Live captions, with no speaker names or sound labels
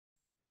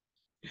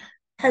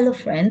Hello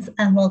friends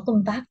and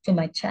welcome back to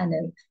my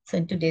channel. So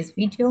in today's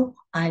video,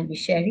 I'll be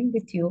sharing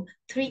with you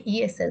 3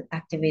 ESL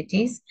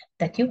activities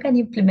that you can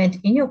implement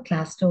in your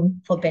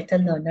classroom for better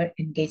learner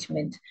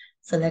engagement.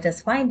 So let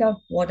us find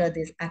out what are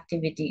these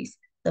activities.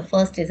 The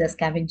first is a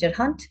scavenger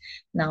hunt.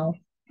 Now,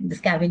 the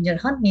scavenger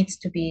hunt needs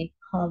to be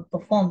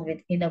performed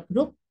within a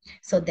group.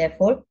 So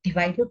therefore,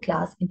 divide your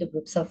class into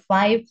groups of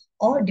 5,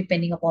 or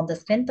depending upon the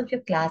strength of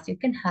your class, you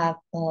can have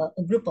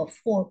a group of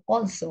 4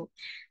 also.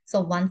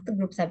 So once the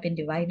groups have been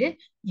divided,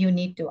 you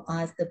need to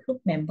ask the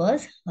group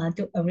members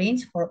to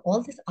arrange for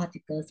all these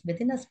articles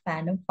within a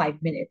span of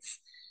 5 minutes.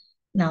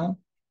 Now,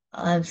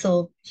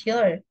 so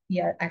here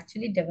we are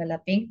actually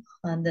developing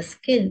the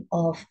skill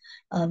of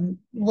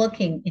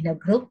working in a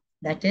group,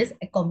 that is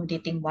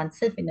accommodating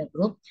oneself in a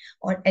group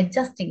or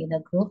adjusting in a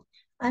group.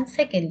 And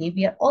secondly,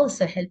 we are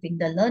also helping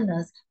the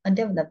learners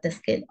develop the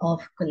skill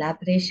of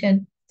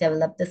collaboration,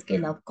 develop the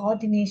skill of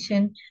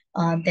coordination,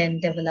 then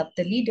develop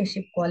the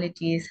leadership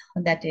qualities,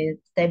 that is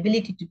the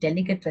ability to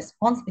delegate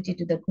responsibility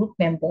to the group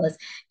members,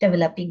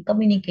 developing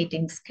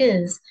communicating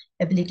skills,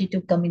 ability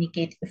to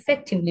communicate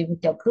effectively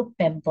with your group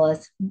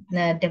members,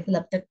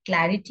 develop the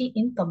clarity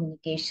in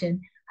communication,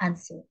 and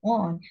so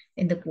on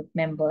in the group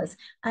members.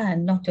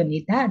 And not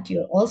only that,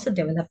 you're also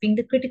developing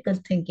the critical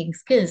thinking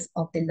skills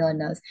of the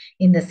learners,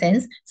 in the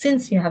sense,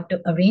 since you have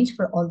to arrange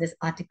for all these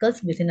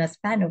articles within a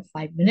span of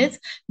 5 minutes,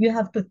 you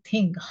have to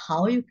think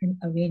how you can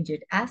arrange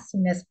it as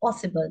soon as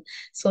possible.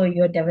 So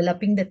you're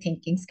developing the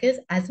thinking skills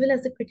as well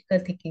as the critical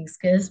thinking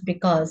skills,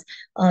 because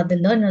the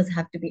learners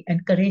have to be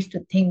encouraged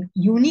to think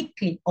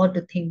uniquely or to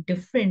think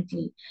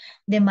differently.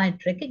 They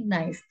might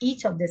recognize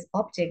each of this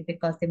object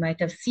because they might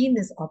have seen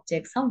this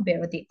object somewhere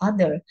or the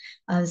other.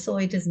 So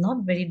it is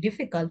not very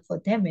difficult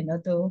for them,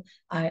 to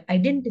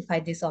identify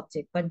this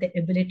object, but the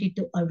ability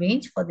to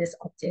arrange for these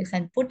objects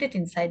and put it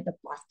inside the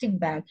plastic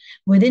bag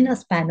within a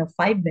span of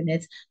 5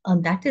 minutes,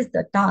 that is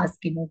the task,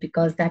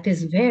 because that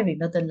is where,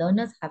 the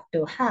learners have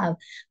to have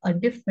a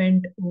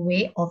different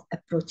way of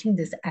approaching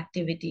this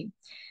activity.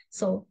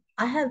 So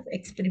I have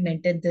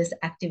experimented this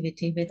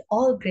activity with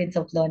all grades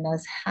of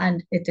learners,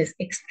 and it is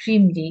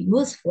extremely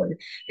useful.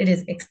 It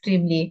is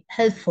extremely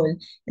helpful,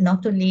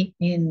 not only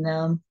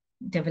in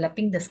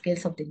developing the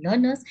skills of the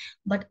learners,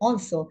 but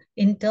also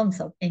in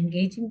terms of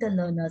engaging the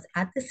learners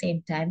at the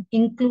same time,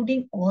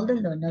 including all the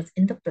learners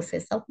in the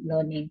process of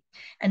learning.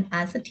 And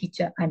as a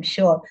teacher, I'm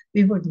sure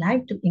we would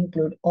like to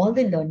include all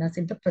the learners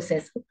in the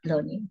process of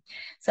learning.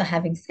 So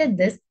having said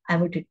this, I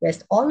would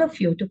request all of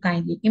you to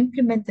kindly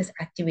implement this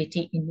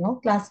activity in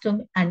your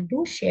classroom and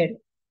do share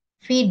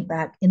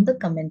feedback in the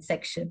comment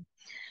section.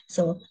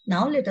 So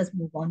now let us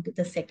move on to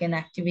the second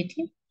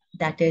activity,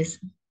 that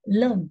is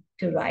learn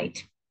to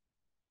write.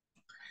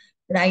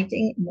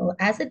 Writing,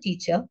 as a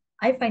teacher,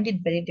 I find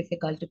it very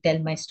difficult to tell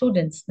my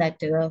students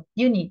that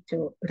you need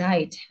to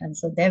write. And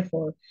so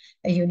therefore,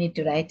 you need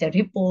to write a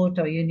report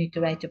or you need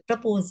to write a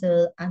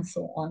proposal and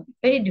so on.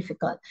 Very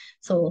difficult.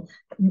 So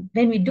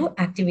when we do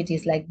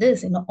activities like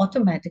this,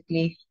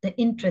 automatically the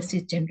interest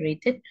is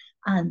generated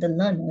and the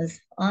learners,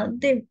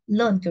 they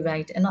learn to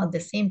write, and at the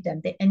same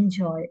time, they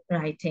enjoy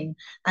writing.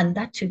 And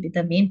that should be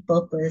the main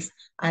purpose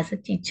as a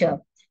teacher.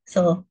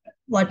 So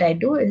what I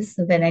do is,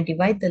 when I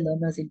divide the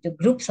learners into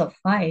groups of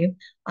 5,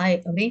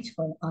 I arrange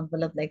for an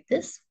envelope like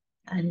this.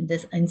 And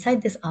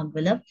inside this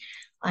envelope,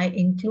 I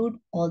include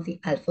all the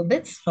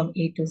alphabets from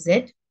A to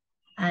Z,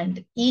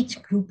 and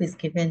each group is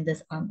given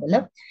this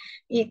envelope.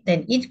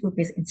 Then each group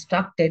is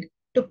instructed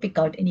to pick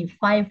out any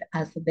 5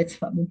 alphabets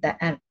from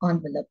the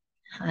envelope.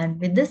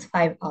 And with these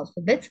 5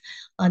 alphabets,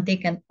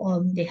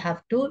 they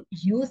have to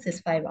use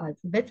these 5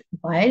 alphabets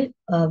while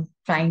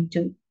trying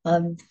to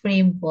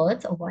frame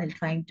words, or while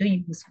trying to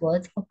use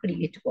words or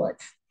create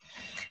words.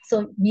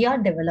 So we are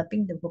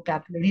developing the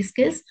vocabulary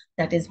skills.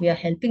 That is, we are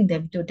helping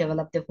them to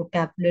develop the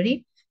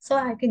vocabulary. So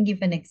I can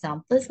give an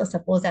example. So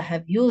suppose I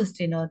have used,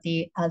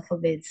 the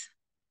alphabets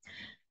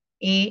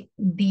A,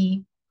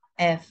 D,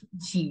 F,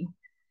 G.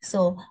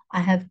 So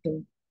I have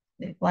to,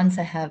 once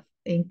I have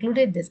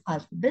included these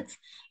alphabets,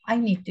 I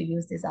need to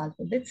use these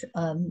alphabets,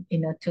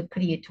 to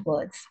create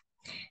words.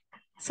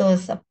 So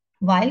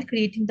while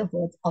creating the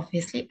words,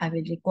 obviously, I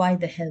will require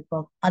the help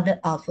of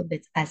other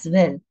alphabets as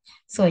well.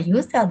 So I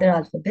use the other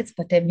alphabets,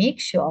 but I make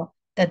sure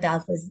that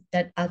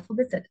that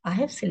alphabets that I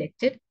have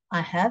selected, I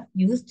have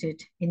used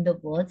it in the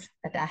words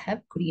that I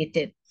have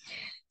created.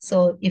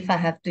 So if I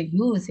have to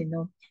use,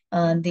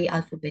 the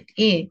alphabet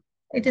A,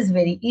 it is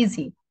very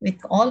easy.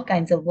 With all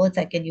kinds of words,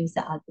 I can use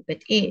the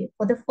alphabet A.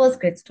 For the first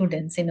grade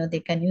students,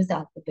 they can use the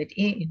alphabet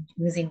A in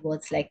using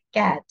words like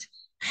cat,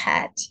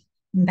 hat,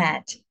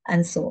 mat,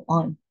 and so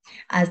on.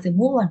 As they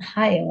move on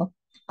higher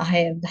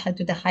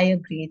to the higher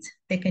grades,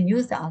 they can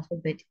use the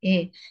alphabet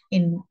A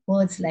in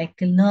words like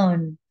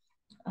learn,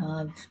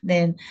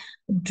 then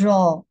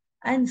draw,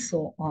 and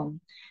so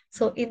on.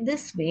 So in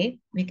this way,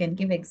 we can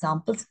give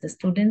examples to the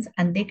students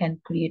and they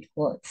can create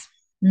words.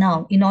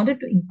 Now, in order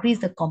to increase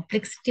the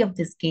complexity of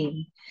this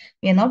game,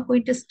 we are not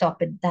going to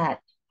stop at that.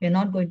 We're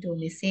not going to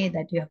only say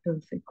that you have to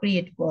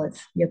create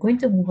words. We are going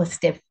to move a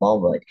step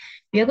forward.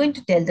 We are going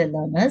to tell the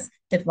learners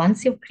that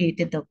once you've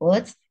created the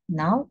words,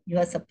 now you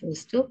are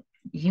supposed to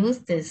use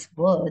these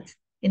words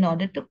in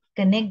order to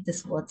connect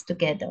these words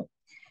together.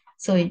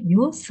 So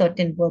use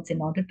certain words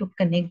in order to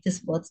connect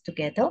these words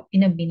together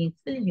in a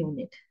meaningful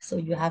unit. So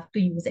you have to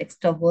use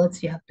extra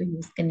words, you have to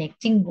use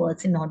connecting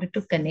words in order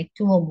to connect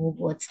two or more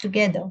words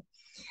together.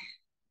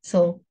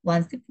 So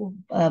once they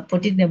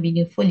put it in a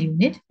meaningful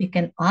unit, we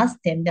can ask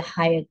them the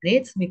higher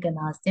grades, we can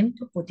ask them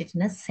to put it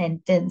in a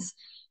sentence.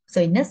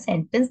 So in a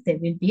sentence, there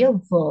will be a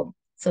verb.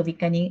 So we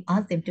can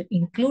ask them to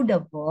include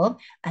a verb,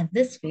 and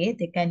this way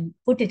they can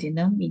put it in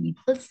a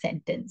meaningful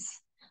sentence.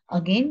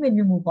 Again, when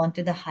we move on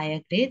to the higher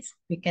grades,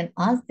 we can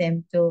ask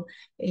them to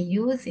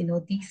use,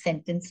 these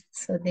sentences.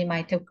 So they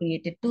might have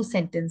created two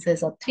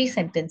sentences or three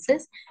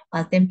sentences.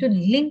 Ask them to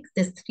link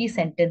these three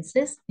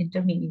sentences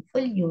into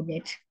meaningful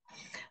unit.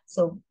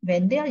 So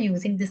when they are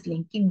using these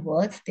linking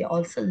words, they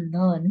also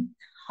learn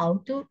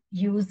how to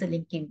use the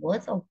linking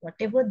words or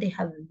whatever they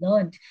have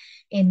learned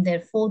in their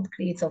fourth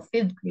grades or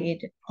fifth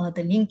grade, or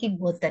the linking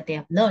words that they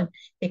have learned,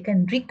 they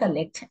can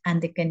recollect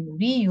and they can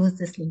reuse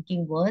these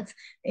linking words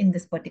in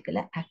this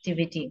particular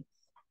activity.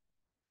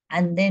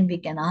 And then we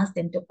can ask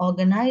them to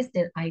organize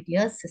their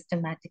ideas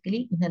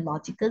systematically in a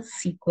logical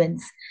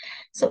sequence.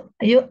 So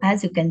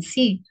as you can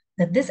see,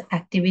 that this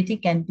activity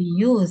can be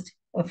used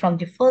from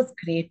the first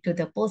grade to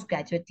the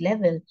postgraduate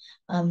level,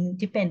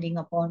 depending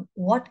upon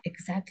what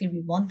exactly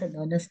we want the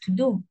learners to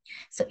do.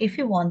 So if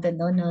you want the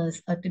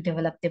learners to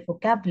develop their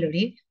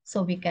vocabulary,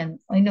 so we can,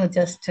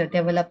 just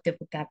develop their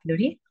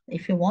vocabulary.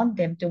 If you want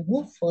them to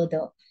move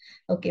further,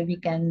 okay, we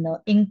can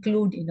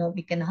include,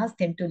 we can ask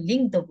them to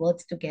link the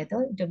words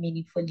together into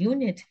meaningful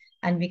unit,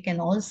 and we can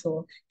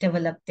also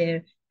develop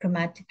their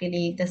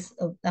grammatically this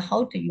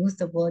how to use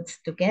the words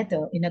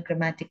together in a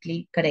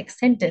grammatically correct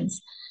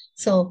sentence.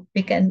 So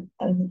we can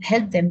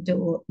help them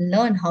to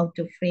learn how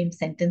to frame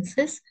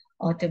sentences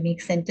or to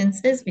make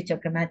sentences which are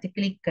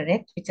grammatically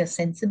correct, which are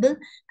sensible,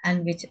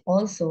 and which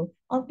also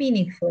are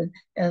meaningful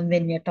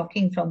when we are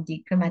talking from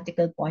the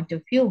grammatical point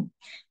of view.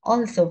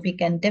 Also, we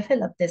can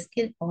develop the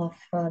skill of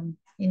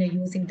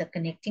using the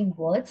connecting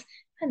words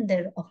and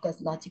then, of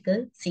course,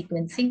 logical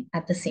sequencing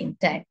at the same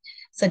time.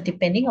 So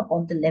depending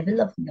upon the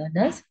level of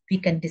learners, we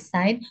can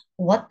decide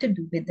what to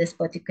do with this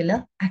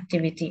particular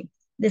activity.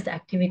 This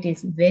activity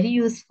is very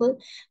useful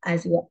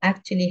as you are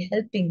actually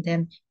helping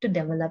them to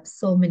develop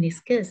so many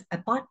skills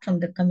apart from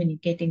the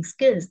communicating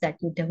skills that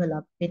you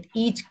develop with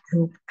each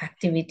group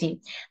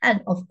activity.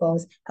 And of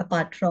course,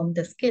 apart from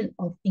the skill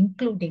of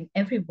including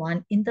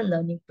everyone in the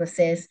learning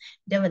process,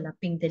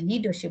 developing the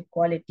leadership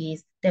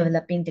qualities,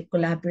 developing the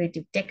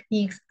collaborative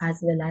techniques, as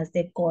well as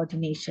their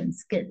coordination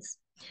skills.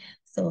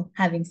 So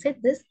having said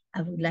this,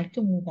 I would like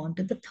to move on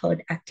to the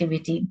third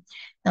activity.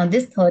 Now,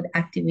 this third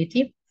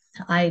activity,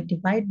 I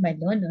divide my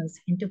learners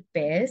into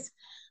pairs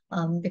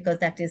because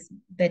that is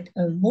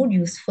more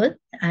useful,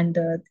 and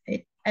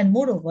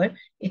moreover,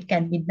 it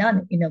can be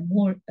done in a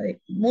more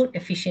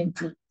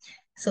efficiently.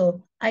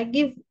 So I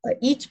give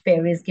each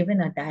pair is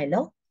given a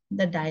dialogue.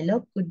 The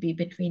dialogue could be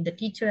between the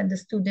teacher and the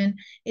student.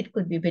 It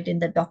could be between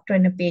the doctor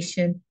and a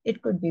patient.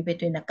 It could be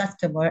between a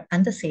customer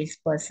and the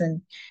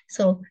salesperson.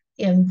 So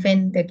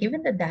when they're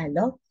given the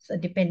dialogue, so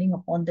depending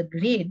upon the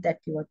grade that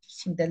you are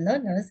teaching the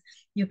learners,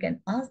 you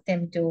can ask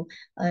them to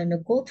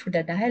go through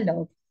the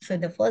dialogue. So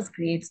the first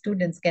grade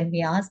students can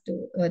be asked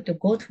to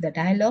go through the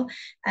dialogue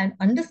and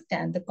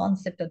understand the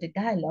concept of the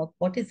dialogue,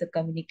 what is the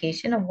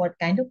communication or what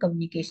kind of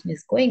communication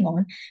is going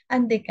on,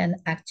 and they can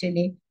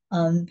actually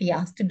be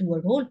asked to do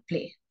a role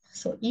play.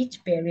 So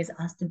each pair is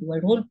asked to do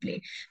a role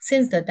play.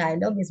 Since the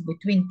dialogue is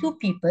between two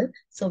people,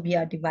 so we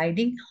are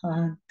dividing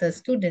the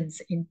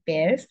students in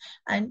pairs,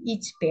 and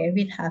each pair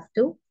will have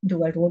to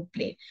do a role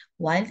play.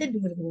 While they do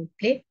a role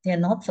play, they are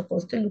not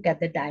supposed to look at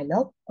the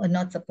dialogue or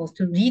not supposed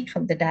to read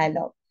from the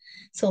dialogue.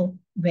 So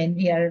when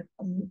we are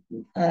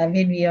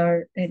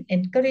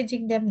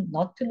encouraging them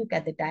not to look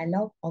at the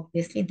dialogue,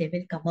 obviously they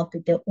will come up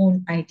with their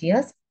own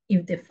ideas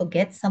if they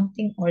forget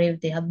something or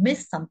if they have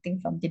missed something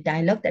from the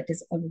dialogue that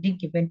is already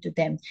given to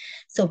them.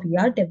 So we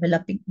are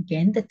developing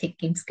again the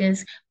thinking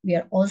skills. We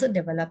are also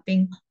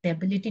developing the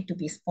ability to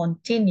be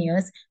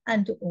spontaneous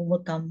and to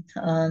overcome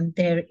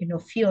their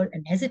fear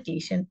and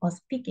hesitation of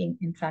speaking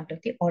in front of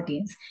the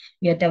audience.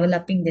 We are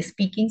developing the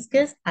speaking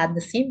skills. At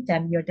the same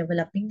time, we are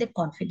developing the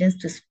confidence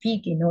to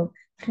speak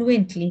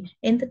fluently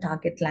in the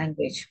target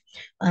language.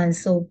 And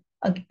so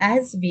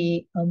as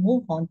we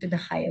move on to the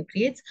higher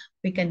grades,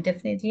 we can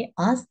definitely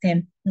ask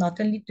them not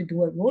only to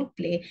do a role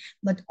play,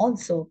 but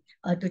also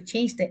to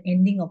change the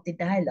ending of the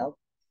dialogue.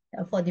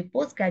 For the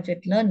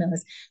postgraduate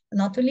learners,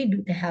 not only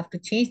do they have to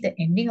change the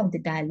ending of the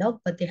dialogue,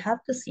 but they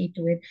have to see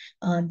to it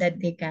that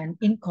they can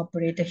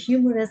incorporate a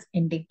humorous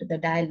ending to the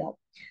dialogue.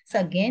 So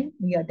again,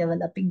 we are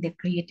developing the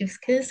creative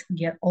skills.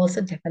 We are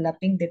also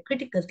developing the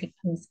critical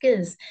thinking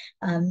skills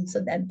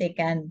so that they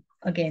can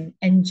again,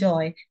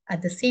 enjoy,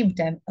 at the same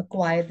time,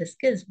 acquire the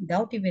skills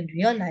without even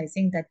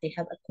realizing that they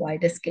have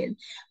acquired a skill.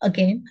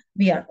 Again,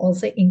 we are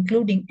also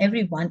including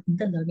everyone in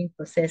the learning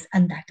process,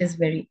 and that is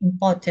very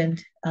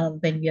important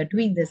when we are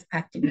doing this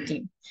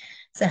activity.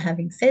 So,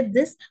 having said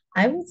this,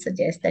 I would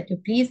suggest that you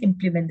please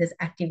implement these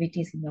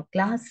activities in your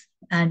class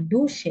and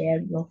do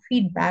share your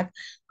feedback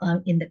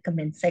in the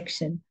comment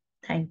section.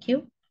 Thank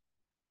you.